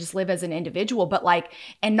even to just live as an individual, but like,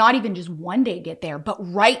 and not even just one day get there, but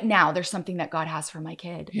right now there's something that God has for my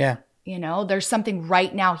kid. Yeah. You know, there's something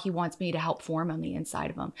right now he wants me to help form on the inside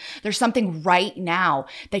of him. There's something right now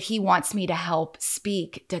that he wants me to help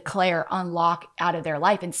speak, declare, unlock out of their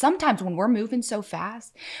life. And sometimes when we're moving so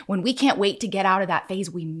fast, when we can't wait to get out of that phase,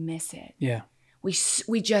 we miss it. Yeah.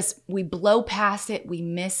 We blow past it. We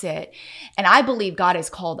miss it. And I believe God has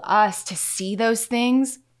called us to see those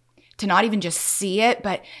things, to not even just see it,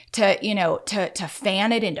 but to, you know, to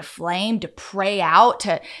fan it into flame, to pray out,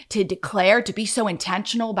 to declare, to be so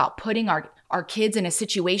intentional about putting our kids in a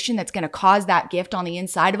situation that's going to cause that gift on the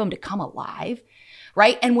inside of them to come alive,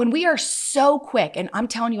 right? And when we are so quick, and I'm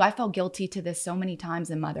telling you, I felt guilty to this so many times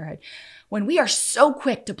in motherhood, when we are so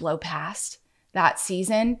quick to blow past that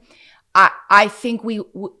season, I think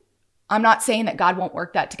I'm not saying that God won't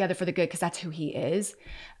work that together for the good, because that's who he is.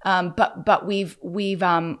 But we've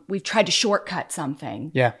tried to shortcut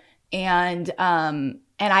something. Yeah. And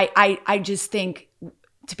I just think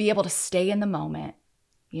to be able to stay in the moment,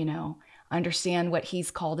 you know, understand what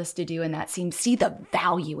he's called us to do in that scene, see the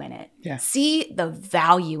value in it. Yeah. See the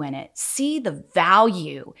value in it. See the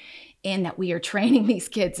value in that we are training these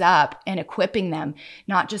kids up and equipping them,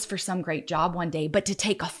 not just for some great job one day, but to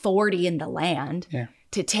take authority in the land. Yeah.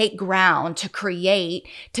 To take ground, to create,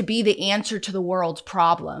 to be the answer to the world's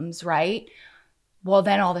problems, right? Well,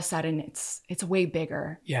 then all of a sudden it's way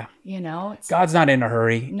bigger. Yeah. You know? God's not in a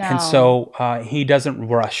hurry. No. And so he doesn't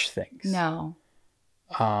rush things. No.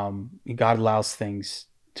 God allows things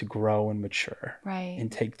to grow and mature. Right.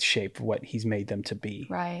 And take shape of what he's made them to be.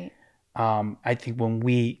 Right. I think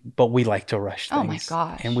we like to rush things. Oh my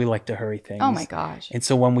gosh. And we like to hurry things. Oh my gosh. And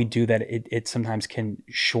so when we do that, it sometimes can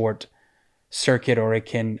short circuit, or it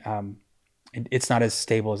can it's not as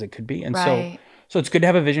stable as it could be. And right. so it's good to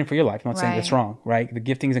have a vision for your life. I'm not saying right. it's wrong, right? The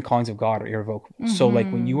giftings and callings of God are irrevocable. Mm-hmm. So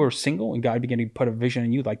like when you were single and God began to put a vision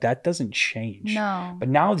in you, like that doesn't change. No. But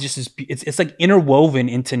now it's like interwoven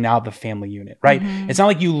into now the family unit, right? Mm-hmm. It's not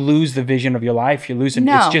like you lose the vision of your life. You lose it.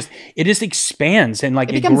 No. It just expands and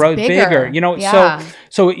like it grows bigger, you know? Yeah.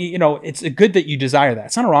 So, you know, it's good that you desire that.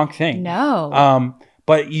 It's not a wrong thing. No.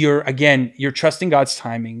 But you're trusting God's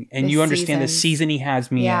timing, and you understand the season he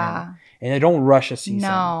has me in. And I don't rush a season.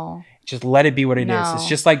 No. Just let it be what it is. It's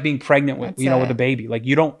just like being pregnant with, with a baby. Like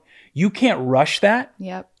you can't rush that.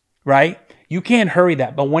 Yep. Right? You can't hurry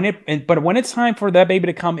that. But when it's time for that baby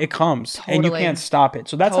to come, it comes. Totally. And you can't stop it.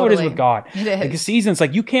 So that's how it is with God. It is. Like a season's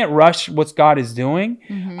like you can't rush what God is doing.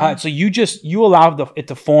 Mm-hmm. So you allow it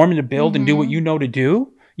to form and to build and do what you know to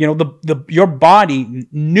do. You know, your body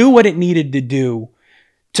knew what it needed to do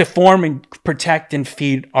to form and protect and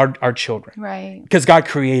feed our children. Right. Because God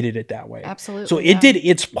created it that way. Absolutely. So it did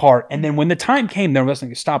its part. And then when the time came, there was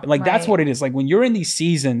nothing to stop it. Like that's what it is. Like when you're in these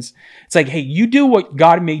seasons, it's like, hey, you do what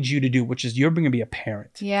God made you to do, which is you're going to be a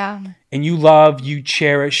parent. Yeah. And you love, you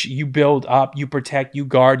cherish, you build up, you protect, you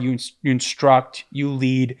guard, you instruct, you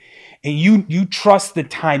lead. And you trust the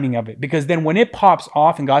timing of it. Because then when it pops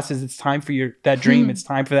off and God says it's time for that dream, it's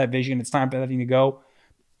time for that vision, it's time for that thing to go,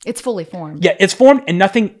 it's fully formed. Yeah, it's formed, and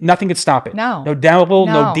nothing can stop it. No. No devil,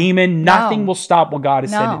 no demon, nothing will stop what God has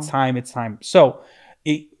said. It's time. So,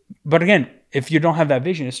 but again, if you don't have that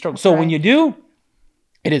vision, it's struggle. So when you do,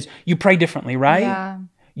 it is, you pray differently, right? Yeah.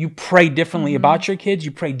 You pray differently about your kids.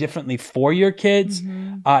 You pray differently for your kids.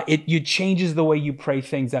 It changes the way you pray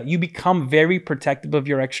things out. You become very protective of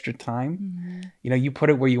your extra time. You know, you put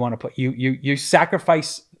it where you want to put. You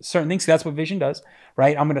sacrifice certain things. That's what vision does,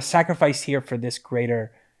 right? I'm going to sacrifice here for this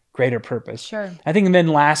greater purpose. Sure. I think, and then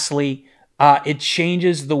lastly, it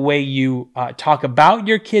changes the way you talk about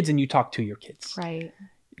your kids and you talk to your kids. Right.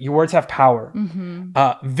 Your words have power.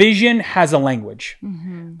 Vision has a language.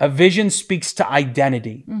 A vision speaks to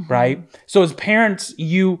identity, right? So as parents,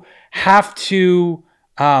 you have to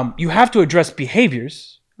address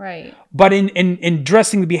behaviors, Right. But in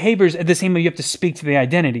dressing the behaviors, at the same time, you have to speak to the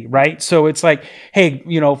identity, right? So it's like, hey,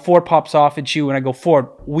 Ford pops off at you and I go, Ford,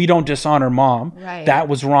 we don't dishonor mom. Right. That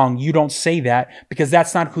was wrong. You don't say that because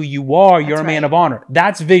that's not who you are. You're a man of honor.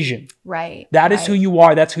 That's vision. Right. That is who you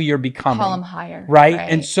are. That's who you're becoming. Call them higher. Right?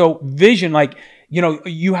 And so vision, like,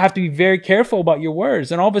 you have to be very careful about your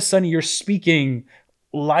words. And all of a sudden you're speaking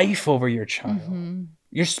life over your child. Mm-hmm.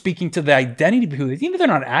 You're speaking to the identity of who they, even if they're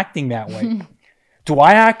not acking that way. Do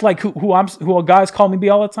I act like who guys call me be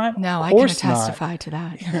all the time? No, I can testify to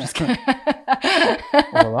that. I'm just kidding.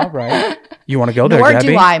 Well, all right. You want to go there, Nor Debbie?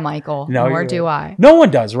 do I, Michael. No, Nor do I. No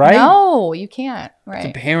one does, right? No, you can't. Right.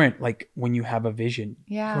 As a parent, like when you have a vision.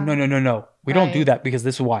 Yeah. Go, no. We don't do that because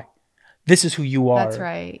this is why. This is who you are. That's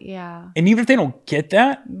right. Yeah. And even if they don't get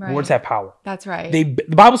that, words have power. That's right. The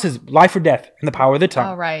Bible says life or death in the power of the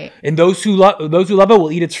tongue. Oh, right. And those who love it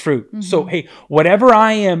will eat its fruit. Mm-hmm. So, hey, whatever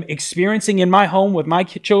I am experiencing in my home with my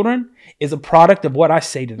children is a product of what I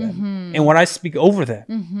say to them and what I speak over them.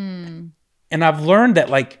 Mm-hmm. And I've learned that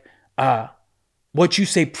what you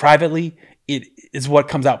say privately, it is what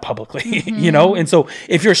comes out publicly, And so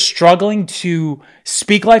if you're struggling to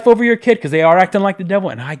speak life over your kid because they are acting like the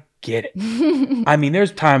devil, and I get it. I mean,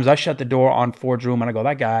 there's times I shut the door on Ford's room and I go,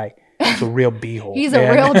 that guy is a real beehole. He's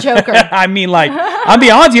a real joker. I mean, like, I'll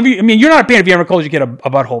be honest with you. I mean, you're not a parent if you ever called your kid a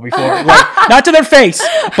butthole before. Like, not to their face,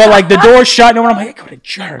 but like the door's shut and I'm like, what a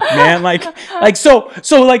jerk, man. So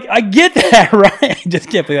I get that, right? I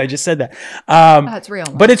just can't believe I just said that. That's real.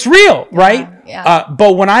 But it's real, right? Yeah.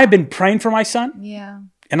 But when I've been praying for my son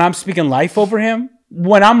and I'm speaking life over him,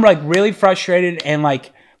 when I'm like really frustrated and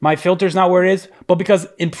like, my filter's not where it is, but because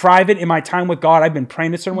in private, in my time with God, I've been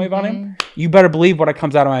praying a certain way about him. You better believe what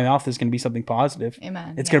comes out of my mouth is going to be something positive.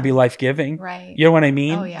 Amen. It's going to be life-giving. Right. You know what I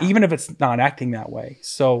mean? Oh, yeah. Even if it's not acting that way.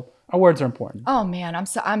 So our words are important. Oh man,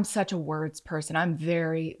 I'm such a words person. I'm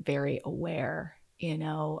very, very aware,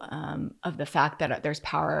 of the fact that there's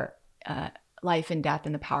power, life and death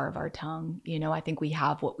in the power of our tongue. I think we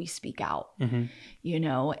have what we speak out,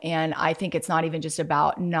 and I think it's not even just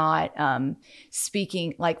about not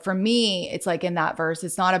speaking. Like for me, it's like in that verse,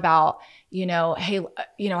 it's not about, hey,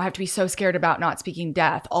 I have to be so scared about not speaking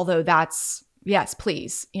death, although that's, yes,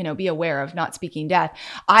 please, be aware of not speaking death.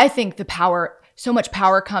 I think so much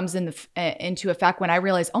power comes into effect when I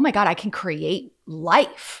realize, oh my God, I can create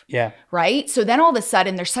life. Yeah. Right. So then all of a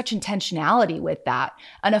sudden there's such intentionality with that,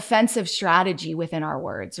 an offensive strategy within our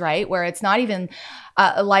words, right? Where it's not even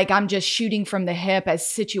like I'm just shooting from the hip as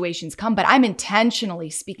situations come, but I'm intentionally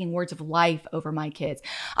speaking words of life over my kids.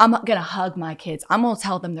 I'm going to hug my kids. I'm going to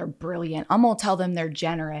tell them they're brilliant. I'm going to tell them they're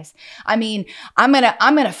generous. I mean, I'm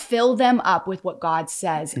going to fill them up with what God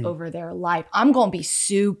says over their life. I'm going to be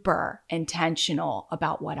super intentional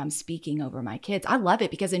about what I'm speaking over my kids. I love it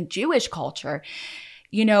because in Jewish culture,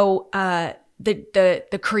 the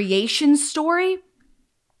creation story,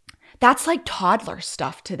 that's like toddler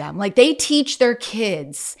stuff to them. Like they teach their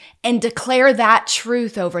kids and declare that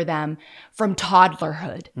truth over them from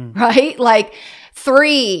toddlerhood, right? Like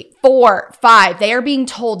 3, 4, 5, they are being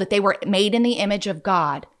told that they were made in the image of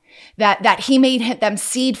God, that he made them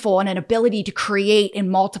seedful and an ability to create and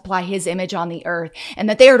multiply his image on the earth, and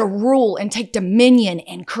that they are to rule and take dominion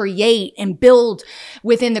and create and build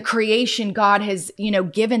within the creation God has,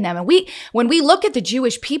 given them. And when we look at the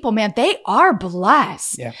Jewish people, man, they are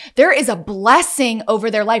blessed. Yeah. There is a blessing over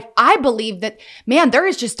their life. I believe that, man, there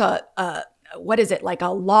is just what is it, like a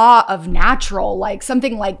law of natural, like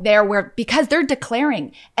something like there where, because they're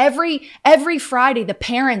declaring every Friday, the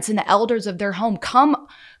parents and the elders of their home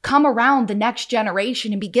come around the next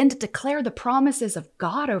generation and begin to declare the promises of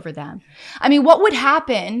God over them. I mean, what would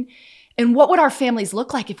happen and what would our families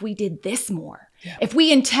look like if we did this more? Yeah. If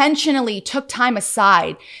we intentionally took time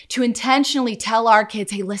aside to intentionally tell our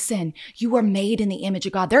kids, hey, listen, you were made in the image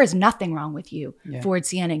of God. There is nothing wrong with you, Ford,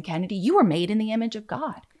 Sienna, and Kennedy. You were made in the image of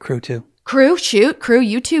God. Crew too. Crew,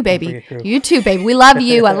 you too, baby. You too, baby. We love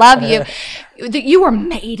you. I love you. You were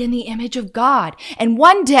made in the image of God. And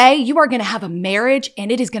one day you are going to have a marriage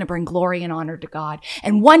and it is going to bring glory and honor to God.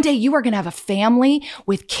 And one day you are going to have a family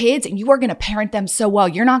with kids and you are going to parent them so well.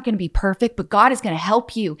 You're not going to be perfect, but God is going to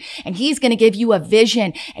help you and he's going to give you a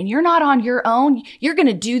vision and you're not on your own. You're going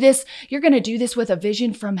to do this. You're going to do this with a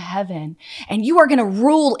vision from heaven and you are going to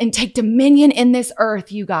rule and take dominion in this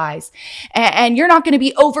earth, you guys. And you're not going to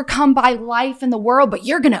be overcome by life in the world, but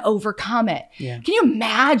you're going to overcome it. Yeah. Can you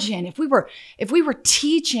imagine if we were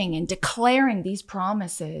teaching and declaring these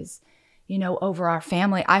promises, over our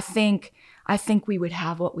family? I think we would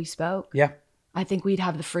have what we spoke. Yeah. I think we'd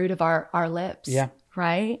have the fruit of our lips. Yeah.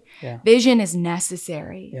 Right? Yeah. Vision is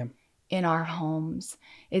necessary. Yeah. in our homes.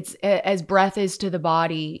 It's as breath is to the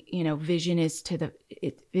body, vision is to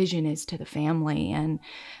the family.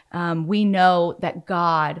 And we know that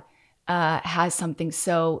God has something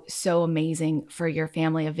so amazing for your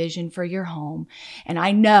family, a vision for your home. And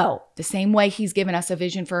I know the same way he's given us a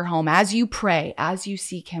vision for our home, as you pray, as you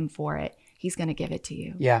seek him for it, he's going to give it to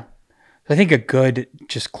you. Yeah. I think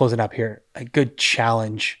just closing up here, a good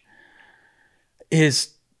challenge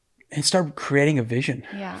is and start creating a vision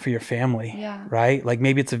for your family, right? Like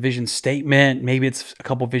maybe it's a vision statement, maybe it's a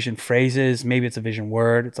couple vision phrases, maybe it's a vision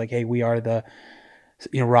word. It's like, hey, we are the,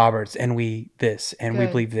 Roberts, and we this, and we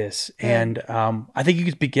believe this. Good. And I think you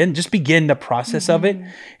could begin the process of it.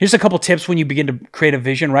 Here's a couple tips when you begin to create a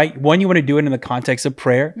vision, right? One, you want to do it in the context of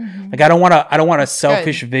prayer. Like I don't want a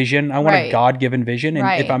selfish vision. I want a God-given vision.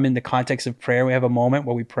 And if I'm in the context of prayer, we have a moment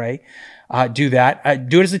where we pray. Do that.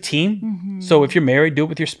 Do it as a team. So if you're married, do it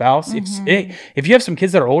with your spouse. If you have some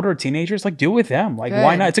kids that are older or teenagers, like do it with them. Like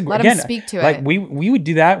why not? Let them speak to like it. We would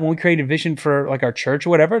do that when we created a vision for like our church or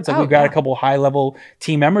whatever. It's like we've got a couple high level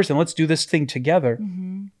team members and let's do this thing together.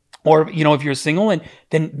 Or if you're single and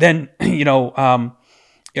then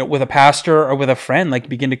with a pastor or with a friend, like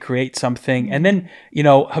begin to create something. And then,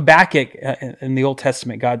 Habakkuk in the Old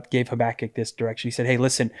Testament, God gave Habakkuk this direction. He said, hey,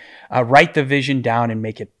 listen, write the vision down and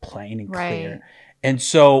make it plain and clear. And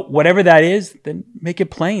so whatever that is, then make it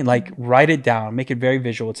plain, like write it down, make it very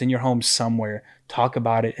visual. It's in your home somewhere. Talk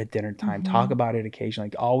about it at dinner time. Talk about it occasionally.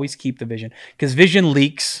 Like, always keep the vision, because vision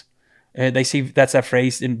leaks. They see that's that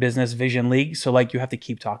phrase in business, vision leaks. So like you have to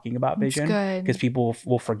keep talking about vision because people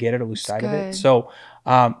will forget it or lose sight of it. So,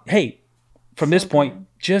 hey, from this point,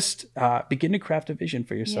 just begin to craft a vision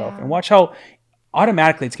for yourself and watch how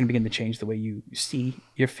automatically it's going to begin to change the way you see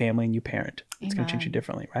your family and you parent. It's going to change you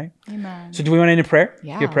differently, right? Amen. So do we want to end in prayer?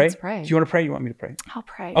 Yeah, you pray? Let's pray. Do you want to pray? You want me to pray? I'll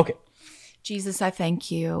pray. Okay. Jesus, I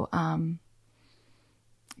thank you. God,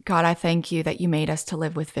 I thank you that you made us to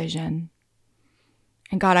live with vision.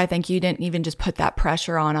 And God, I think you didn't even just put that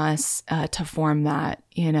pressure on us to form that,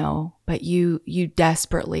 but you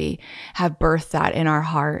desperately have birthed that in our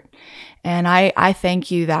heart. And I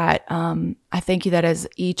thank you that as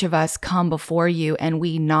each of us come before you and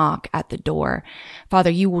we knock at the door, Father,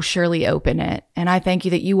 you will surely open it. And I thank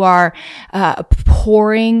you that you are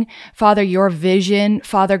pouring, Father, your vision,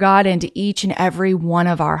 Father God, into each and every one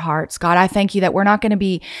of our hearts. God, I thank you that we're not going to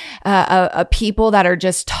be a people that are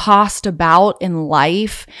just tossed about in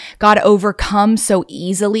life, God, overcome so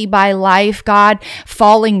easily by life, God,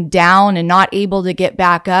 falling down and not able to get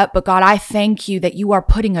back up. But God, I thank you that you are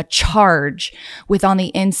putting a charge on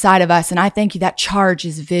the inside of us. And I thank you that charge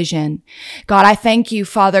is vision. God, I thank you,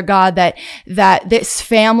 Father God, that this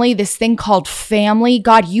family, this thing called family,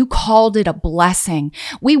 God, you called it a blessing.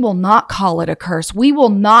 We will not call it a curse. We will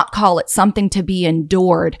not call it something to be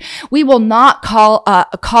endured. We will not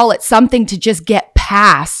call it something to just get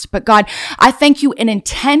past. But God, I thank you, an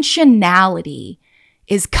intentionality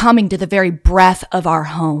is coming to the very breath of our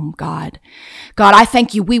home, God. God, I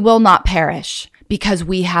thank you, we will not perish because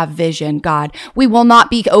we have vision, God. We will not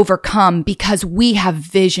be overcome because we have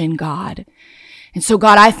vision, God. And so,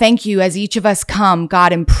 God, I thank you as each of us come,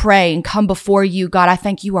 God, and pray and come before you, God, I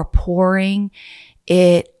thank you are pouring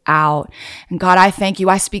it out. And God, I thank you.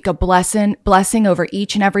 I speak a blessing over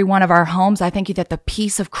each and every one of our homes. I thank you that the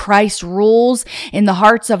peace of Christ rules in the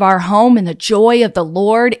hearts of our home, and the joy of the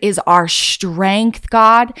Lord is our strength,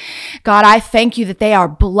 God. God, I thank you that they are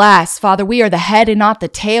blessed. Father, we are the head and not the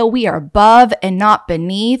tail. We are above and not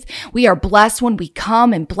beneath. We are blessed when we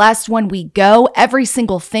come and blessed when we go. Every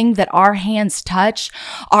single thing that our hands touch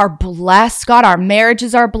are blessed. God, our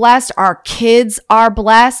marriages are blessed. Our kids are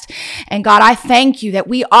blessed. And God, I thank you that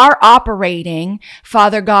we are operating,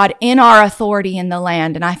 Father God, in our authority in the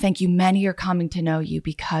land. And I thank you, many are coming to know you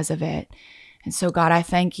because of it. And so, God, I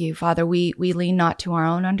thank you, Father, we lean not to our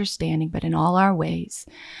own understanding, but in all our ways,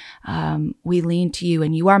 we lean to you,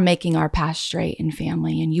 and you are making our path straight in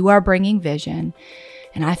family, and you are bringing vision.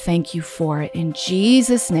 And I thank you for it. In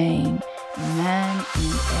Jesus' name, amen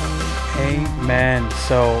and amen. Amen.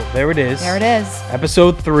 So there it is. There it is.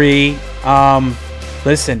 Episode 3.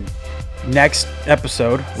 Listen. Next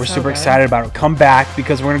episode, we're super excited about it. Come back,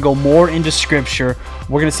 because we're going to go more into scripture.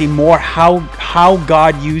 We're going to see more how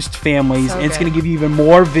God used families, and it's going to give you even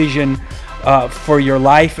more vision for your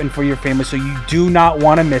life and for your family. So you do not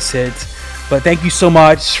want to miss it. But thank you so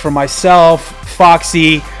much for myself,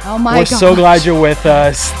 Foxy. Oh my We're so glad you're with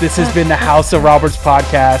us. This has been the House of Roberts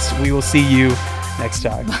podcast. We will see you next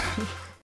time.